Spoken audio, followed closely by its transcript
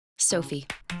Sophie,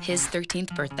 his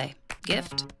 13th birthday.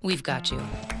 Gift? We've got you.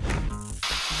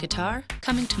 Guitar?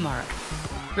 Coming tomorrow.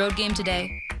 Road game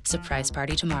today, surprise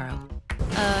party tomorrow.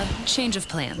 Change of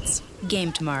plans.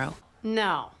 Game tomorrow.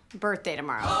 No, birthday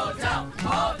tomorrow. Hotel,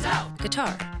 hotel.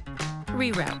 Guitar.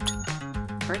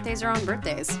 Reroute. Birthdays are on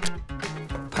birthdays.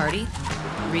 Party?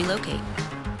 Relocate.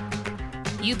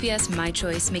 UPS My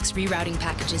Choice makes rerouting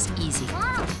packages easy.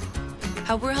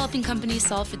 How we're helping companies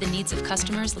solve for the needs of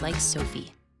customers like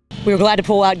Sophie. We were glad to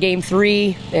pull out Game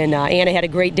 3, and Anna had a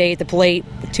great day at the plate.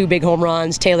 2 big home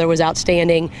runs. Taylor was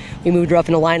outstanding. We moved her up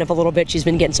in the lineup a little bit. She's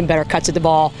been getting some better cuts at the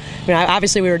ball. I mean,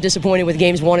 obviously, we were disappointed with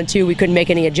Games 1 and 2. We couldn't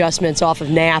make any adjustments off of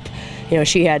Knapp. You know,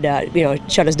 she had,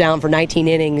 shut us down for 19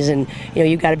 innings, and,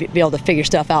 you've got to be able to figure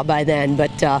stuff out by then.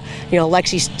 But,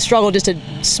 Lexi struggled just a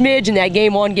smidge in that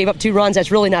Game 1, gave up 2 runs.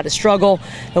 That's really not a struggle.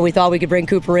 But we thought we could bring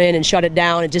Cooper in and shut it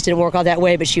down. It just didn't work out that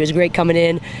way, but she was great coming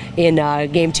in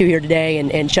Game 2 here today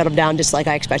and shut them down just like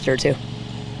I expected her to.